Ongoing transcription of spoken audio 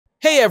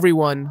Hey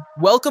everyone,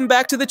 welcome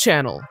back to the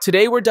channel.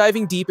 Today we're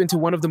diving deep into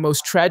one of the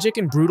most tragic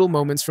and brutal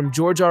moments from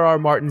George R.R.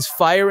 Martin's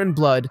Fire and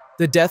Blood,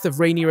 the death of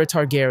Rhaenyra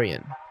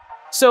Targaryen.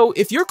 So,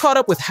 if you're caught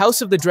up with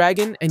House of the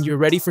Dragon and you're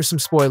ready for some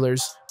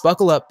spoilers,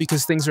 buckle up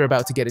because things are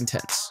about to get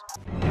intense.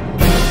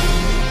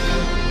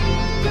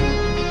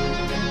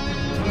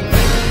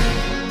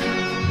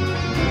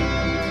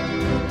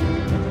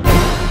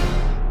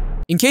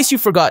 In case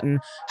you've forgotten,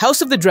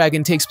 House of the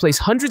Dragon takes place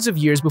hundreds of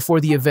years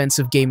before the events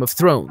of Game of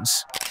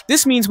Thrones.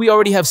 This means we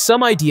already have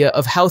some idea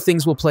of how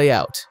things will play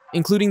out,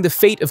 including the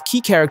fate of key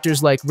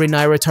characters like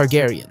Rhaenyra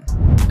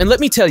Targaryen. And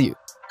let me tell you,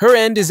 her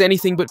end is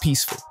anything but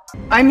peaceful.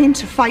 I mean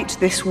to fight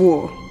this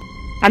war,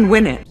 and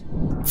win it.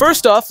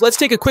 First off, let's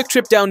take a quick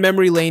trip down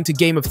memory lane to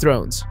Game of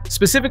Thrones,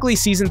 specifically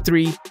Season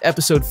 3,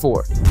 Episode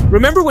 4.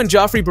 Remember when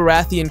Joffrey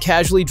Baratheon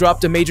casually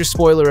dropped a major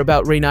spoiler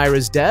about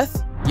Rhaenyra's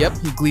death? Yep,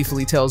 he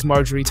gleefully tells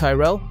Margaery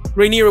Tyrell.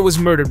 Rhaenyra was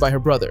murdered by her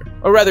brother,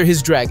 or rather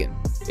his dragon.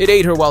 It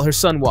ate her while her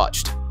son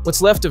watched.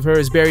 What's left of her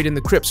is buried in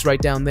the crypts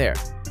right down there.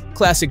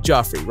 Classic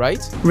Joffrey, right?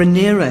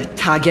 Rhaenyra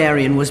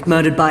Targaryen was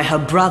murdered by her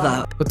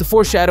brother. But the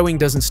foreshadowing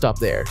doesn't stop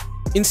there.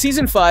 In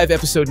Season 5,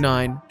 Episode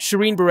 9,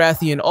 Shireen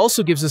Baratheon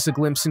also gives us a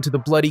glimpse into the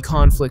bloody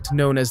conflict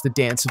known as the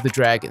Dance of the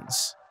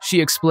Dragons. She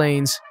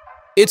explains,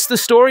 "It's the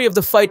story of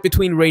the fight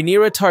between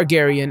Rhaenyra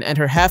Targaryen and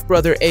her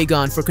half-brother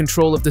Aegon for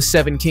control of the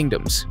Seven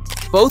Kingdoms.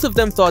 Both of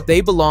them thought they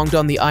belonged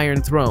on the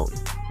Iron Throne.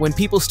 When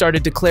people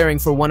started declaring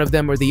for one of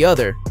them or the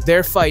other,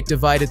 their fight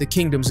divided the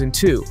kingdoms in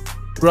two.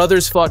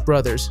 Brothers fought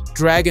brothers,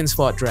 dragons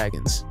fought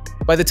dragons.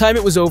 By the time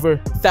it was over,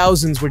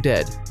 thousands were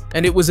dead.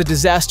 And it was a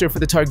disaster for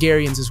the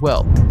Targaryens as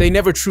well. They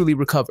never truly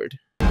recovered.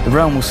 The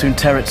realm will soon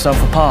tear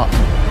itself apart,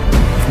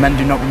 if men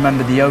do not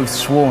remember the oath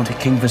sworn to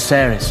King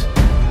Viserys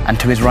and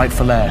to his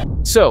rightful heir."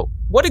 So,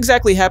 what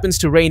exactly happens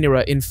to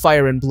Rhaenyra in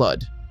Fire and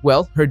Blood?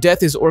 Well, her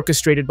death is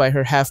orchestrated by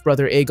her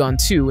half-brother Aegon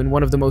II in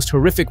one of the most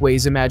horrific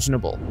ways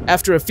imaginable.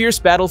 After a fierce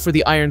battle for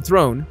the Iron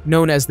Throne,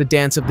 known as the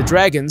Dance of the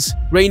Dragons,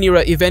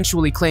 Rhaenyra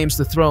eventually claims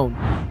the throne.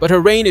 But her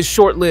reign is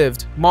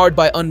short-lived, marred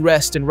by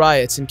unrest and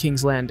riots in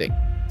King's Landing.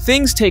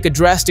 Things take a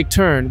drastic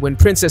turn when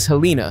Princess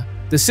Helaena,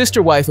 the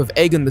sister wife of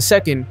Aegon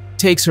II,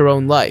 takes her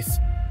own life.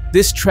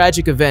 This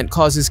tragic event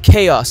causes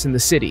chaos in the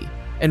city,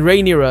 and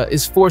Rhaenyra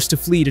is forced to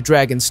flee to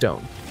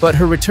Dragonstone. But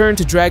her return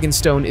to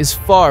Dragonstone is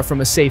far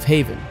from a safe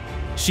haven.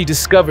 She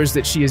discovers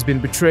that she has been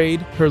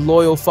betrayed, her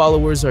loyal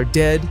followers are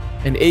dead,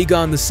 and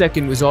Aegon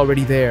II was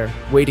already there,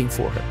 waiting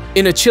for her.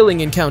 In a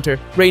chilling encounter,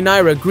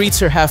 Rhaenyra greets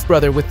her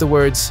half-brother with the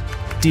words,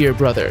 "Dear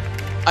brother,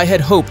 I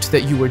had hoped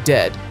that you were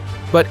dead."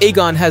 But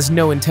Aegon has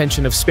no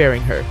intention of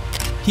sparing her.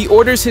 He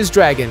orders his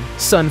dragon,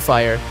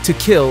 Sunfire, to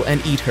kill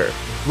and eat her,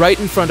 right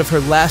in front of her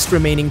last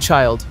remaining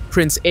child,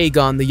 Prince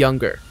Aegon the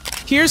Younger.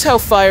 Here's how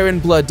Fire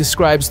and Blood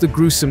describes the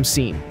gruesome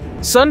scene.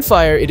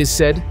 Sunfire, it is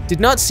said,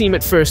 did not seem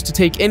at first to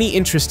take any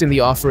interest in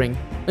the offering,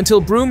 until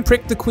Broom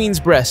pricked the queen's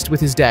breast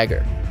with his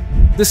dagger.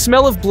 The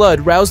smell of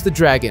blood roused the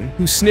dragon,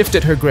 who sniffed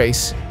at her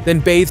grace, then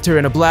bathed her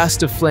in a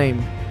blast of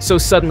flame, so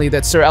suddenly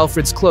that Sir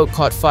Alfred's cloak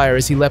caught fire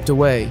as he leapt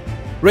away.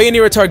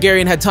 Rhaenyra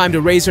Targaryen had time to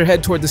raise her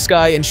head toward the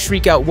sky and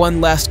shriek out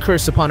one last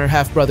curse upon her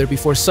half-brother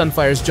before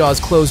Sunfire's jaws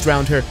closed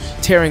round her,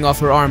 tearing off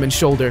her arm and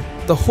shoulder.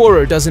 The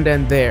horror doesn't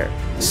end there.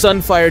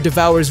 Sunfire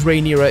devours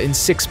Rhaenyra in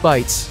 6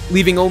 bites,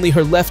 leaving only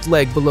her left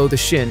leg below the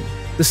shin.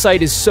 The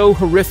sight is so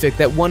horrific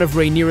that one of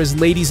Rhaenyra's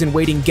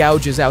ladies-in-waiting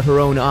gouges out her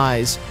own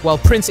eyes, while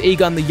Prince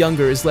Aegon the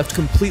Younger is left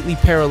completely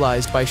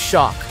paralyzed by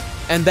shock.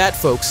 And that,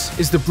 folks,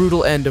 is the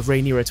brutal end of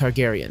Rhaenyra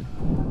Targaryen.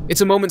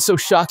 It's a moment so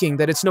shocking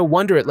that it's no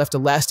wonder it left a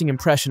lasting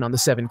impression on the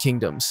Seven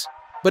Kingdoms.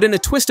 But in a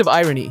twist of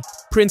irony,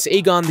 Prince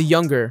Aegon the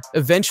Younger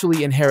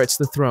eventually inherits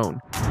the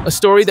throne, a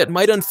story that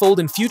might unfold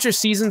in future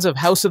seasons of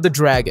House of the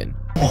Dragon.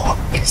 War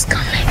is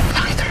coming,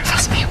 neither of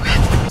us may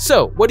win.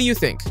 So, what do you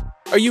think?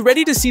 Are you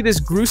ready to see this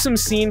gruesome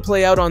scene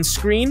play out on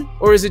screen,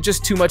 or is it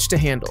just too much to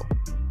handle?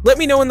 Let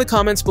me know in the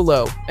comments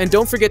below, and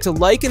don't forget to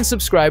like and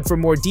subscribe for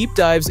more deep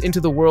dives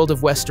into the world of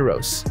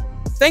Westeros.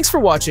 Thanks for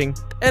watching,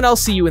 and I'll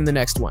see you in the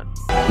next one.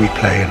 We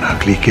play an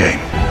ugly game.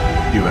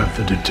 You have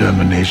the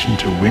determination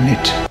to win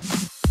it.